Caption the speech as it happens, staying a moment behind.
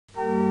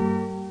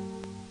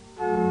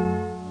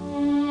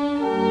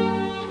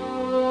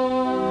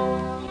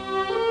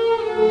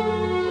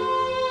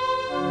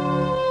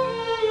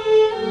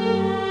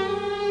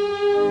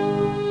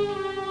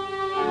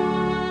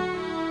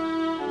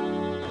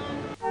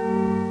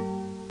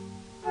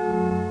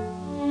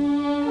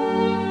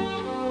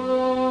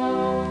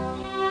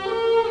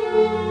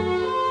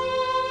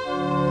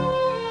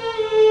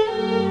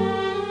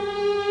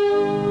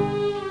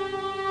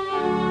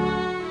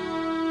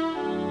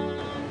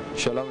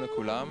שלום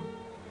לכולם.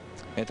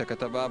 את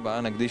הכתבה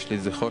הבאה נקדיש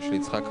לזכרו של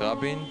יצחק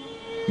רבין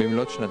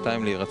במלאת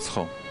שנתיים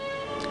להירצחו.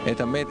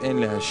 את המת אין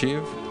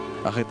להשיב,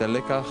 אך את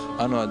הלקח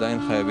אנו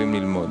עדיין חייבים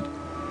ללמוד.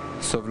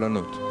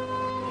 סובלנות.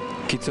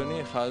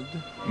 קיצוני אחד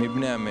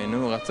מבני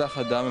עמנו רצח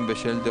אדם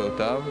בשל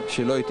דעותיו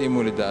שלא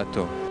התאימו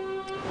לדעתו.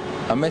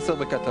 המסר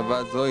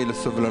בכתבה זו היא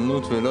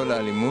לסובלנות ולא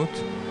לאלימות,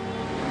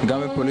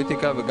 גם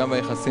בפוליטיקה וגם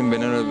ביחסים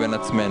בינינו לבין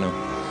עצמנו.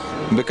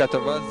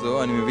 בכתבה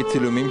זו אני מביא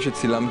צילומים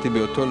שצילמתי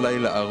באותו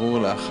לילה ארור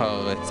לאחר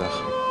הרצח.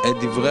 את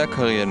דברי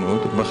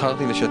הקריינות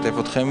בחרתי לשתף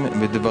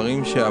אתכם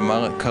בדברים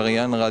שאמר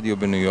קריין רדיו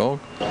בניו יורק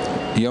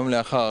יום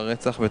לאחר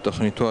הרצח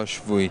בתוכניתו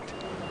השבועית.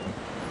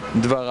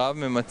 דבריו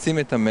ממצים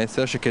את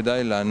המסר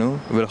שכדאי לנו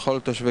ולכל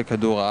תושבי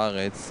כדור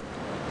הארץ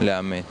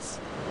לאמץ.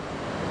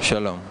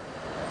 שלום.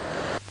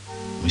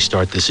 We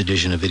start this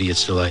edition of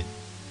Idiot's Delight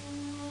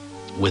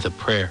with a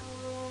prayer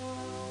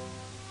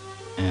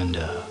and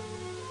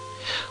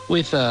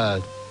with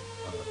a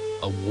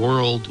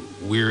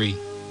world-weary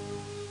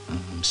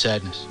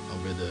sadness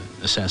over the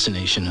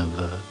assassination of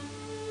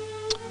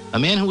a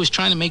man who was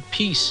trying to make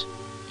peace,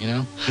 you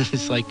know?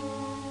 It's like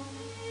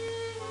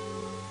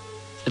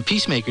the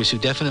peacemakers who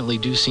definitely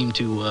do seem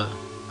to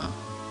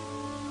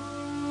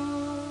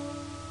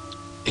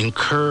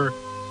incur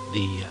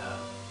the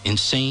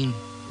insane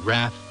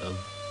wrath of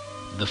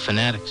the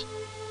fanatics.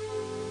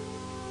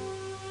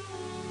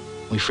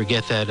 We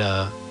forget that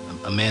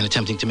a man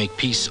attempting to make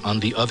peace on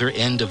the other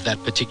end of that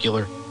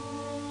particular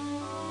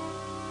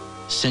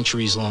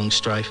centuries-long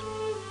strife.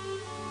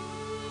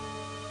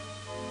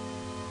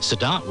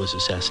 Sadat was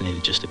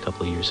assassinated just a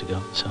couple of years ago,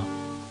 so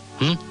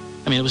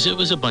I mean, it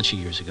was a bunch of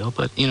years ago,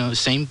 but you know,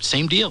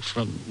 same deal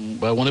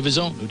by one of his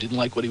own who didn't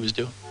like what he was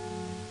doing.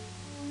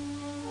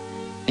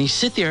 And you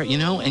sit there, you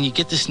know, and you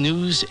get this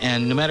news, and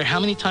no matter how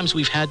many times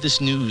we've had this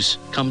news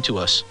come to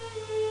us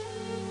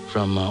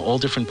from all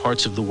different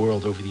parts of the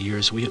world over the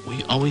years, we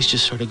always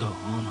just sort of go,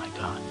 oh my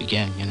God,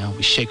 again, you know,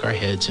 we shake our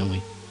heads and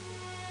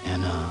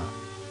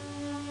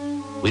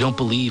we don't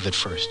believe at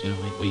first, you know,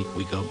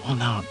 we go, oh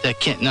no, that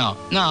can't, no,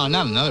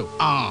 not another,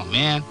 oh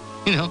man,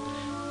 you know,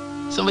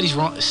 somebody's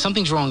wrong,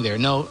 something's wrong there,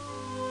 no,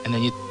 and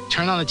then you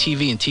turn on the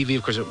TV, and TV,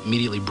 of course,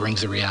 immediately brings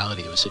the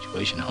reality of a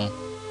situation home.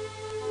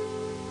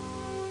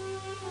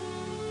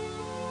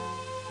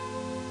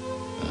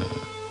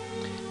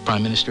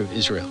 Prime Minister of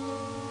Israel,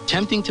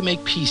 attempting to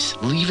make peace,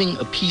 leaving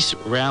a peace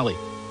rally,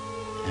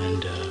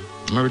 and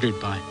murdered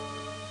by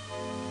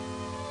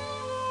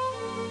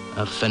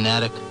a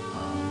fanatic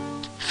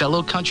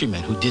fellow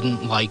countryman who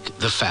didn't like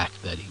the fact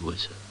that he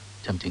was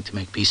attempting to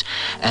make peace,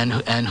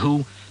 and who,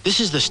 this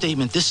is the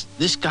statement,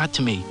 this got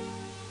to me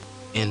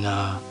in,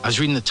 I was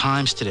reading the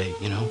Times today,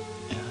 you know,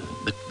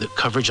 the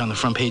coverage on the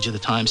front page of the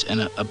Times, and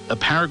a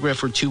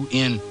paragraph or two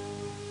in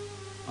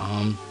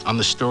on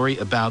the story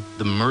about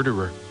the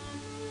murderer.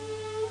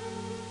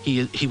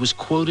 He was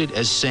quoted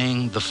as saying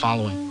the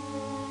following: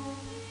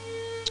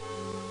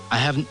 I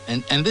haven't,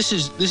 and this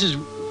is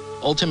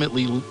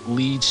ultimately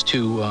leads to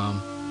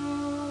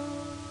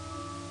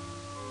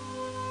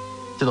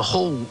the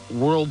whole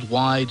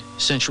worldwide,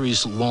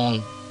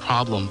 centuries-long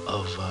problem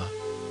of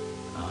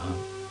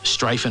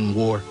strife and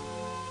war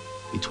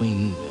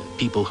between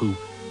people who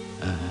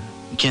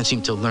can't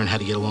seem to learn how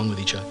to get along with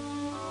each other.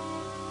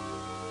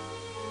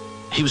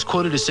 He was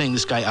quoted as saying,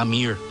 this guy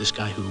Amir, this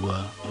guy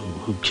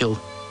who killed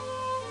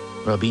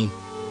Rabin,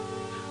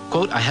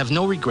 quote, "I have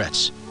no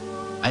regrets.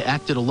 I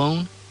acted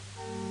alone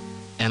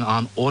and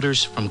on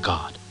orders from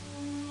God."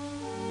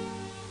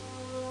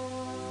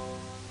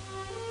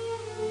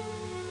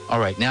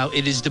 All right, now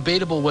it is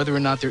debatable whether or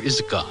not there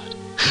is a God.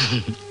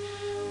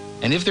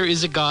 And if there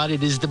is a God,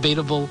 it is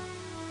debatable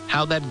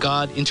how that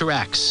God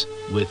interacts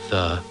with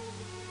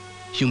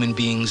human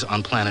beings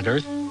on planet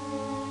Earth.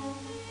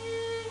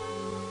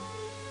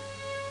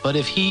 But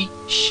if he,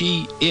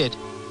 she, it,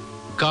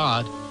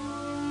 God,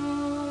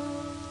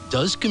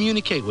 does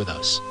communicate with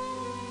us,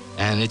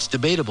 and it's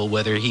debatable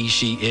whether he,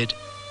 she, it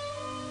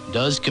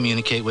does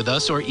communicate with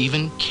us or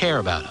even care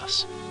about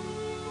us.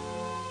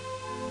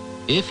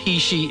 If he,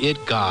 she, it,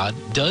 God,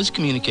 does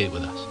communicate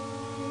with us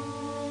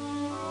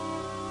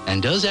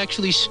and does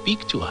actually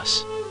speak to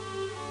us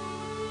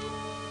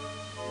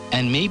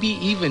and maybe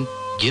even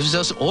gives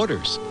us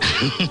orders,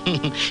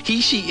 he,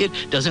 she, it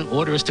doesn't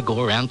order us to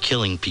go around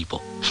killing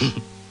people.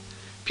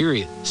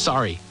 Period.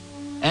 Sorry.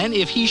 And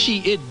if he, she,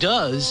 it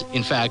does,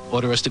 in fact,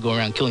 order us to go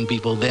around killing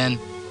people, then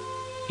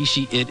he,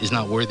 she, it is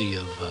not worthy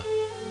of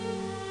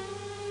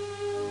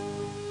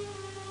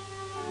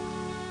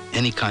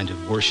any kind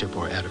of worship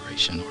or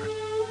adoration. Or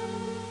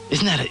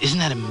isn't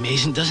that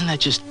amazing? Doesn't that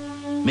just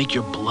make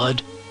your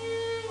blood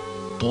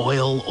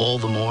boil all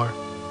the more?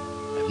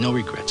 I have no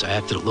regrets. I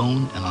acted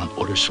alone and on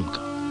orders from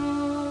God.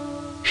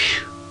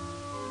 Whew.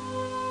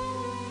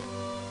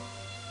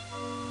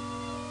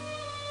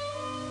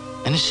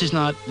 And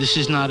this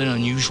is not an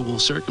unusual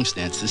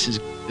circumstance. This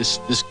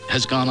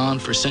has gone on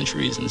for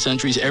centuries and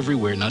centuries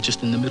everywhere, not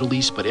just in the Middle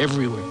East, but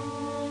everywhere.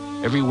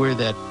 Everywhere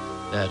that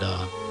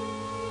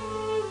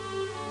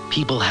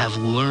people have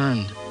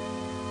learned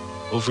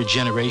over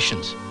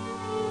generations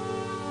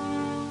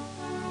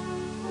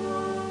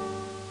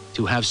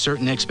to have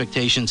certain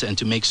expectations and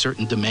to make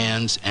certain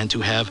demands and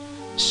to have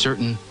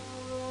certain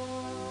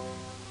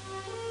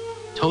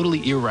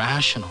totally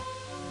irrational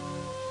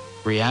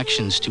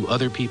reactions to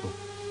other people,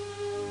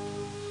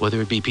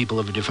 whether it be people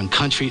of a different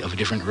country, of a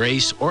different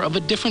race, or of a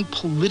different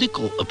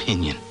political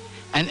opinion.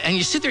 And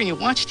you sit there and you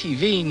watch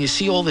TV and you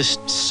see all this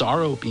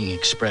sorrow being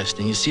expressed,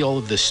 and you see all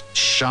of this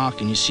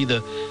shock, and you see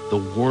the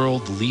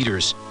world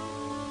leaders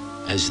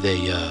as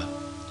they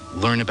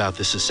learn about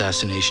this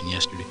assassination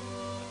yesterday.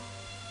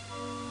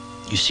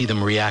 You see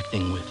them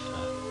reacting with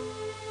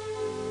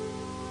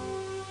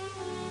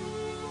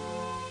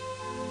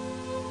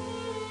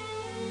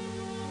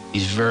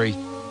these very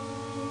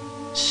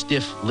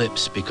stiff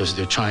lips, because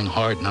they're trying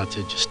hard not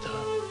to just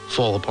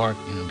fall apart,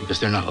 because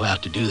they're not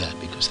allowed to do that,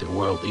 because they're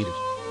world leaders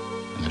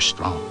and they're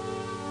strong.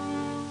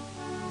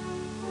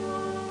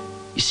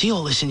 You see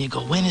all this and you go,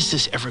 when is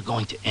this ever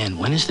going to end?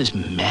 When is this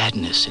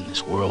madness in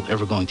this world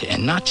ever going to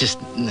end? Not just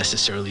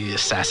necessarily the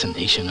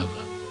assassination of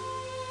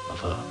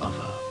a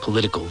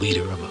political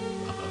leader, of a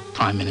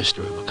prime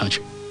minister of a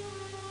country,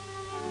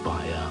 by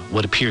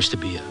what appears to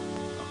be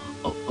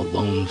a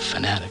lone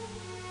fanatic.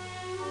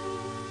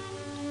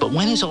 But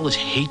when is all this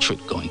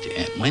hatred going to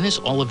end? When is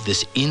all of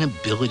this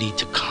inability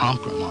to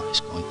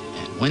compromise going to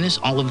end? When is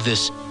all of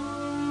this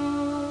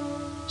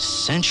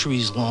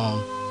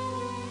centuries-long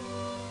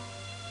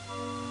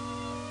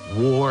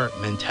war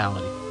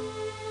mentality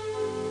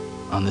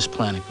on this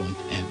planet going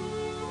to end?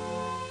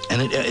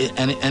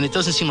 And it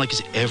doesn't seem like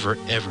it's ever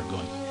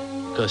going to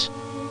end, because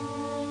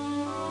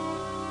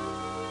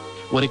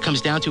what it comes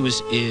down to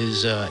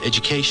is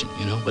education.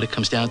 What it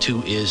comes down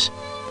to is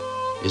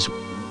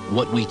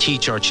what we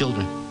teach our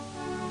children.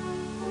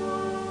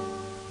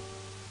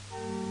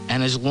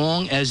 And as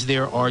long as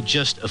there are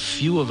just a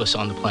few of us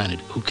on the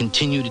planet who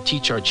continue to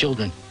teach our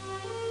children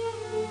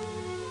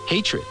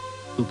hatred,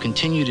 who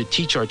continue to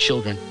teach our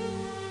children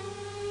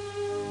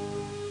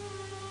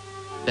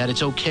that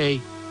it's okay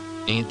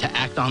to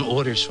act on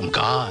orders from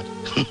God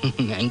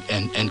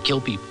and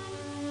kill people.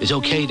 It's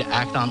okay to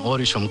act on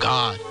orders from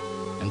God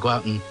and go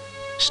out and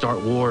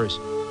start wars.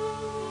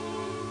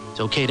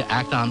 It's okay to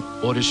act on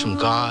orders from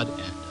God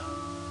and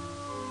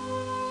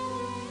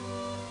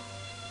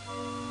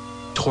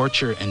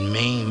torture and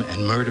maim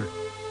and murder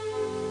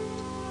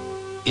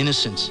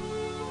innocents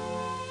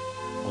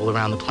all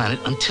around the planet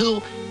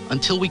until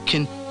we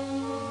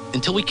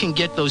can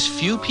get those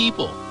few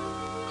people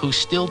who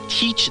still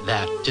teach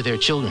that to their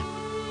children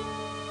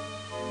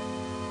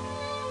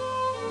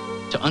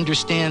to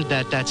understand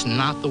that that's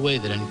not the way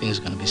that anything is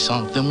going to be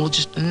solved. Then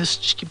let's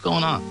just keep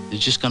going on.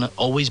 There's just going to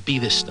always be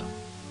this stuff.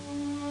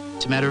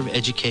 It's a matter of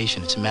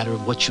education. It's a matter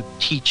of what you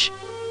teach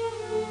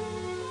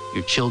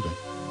your children.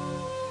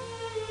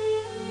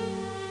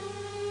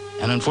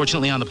 And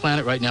unfortunately, on the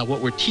planet right now,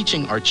 what we're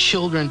teaching our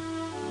children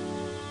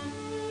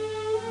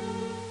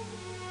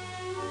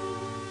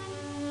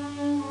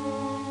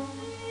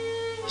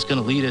is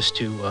going to lead us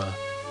to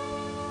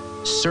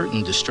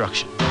certain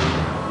destruction.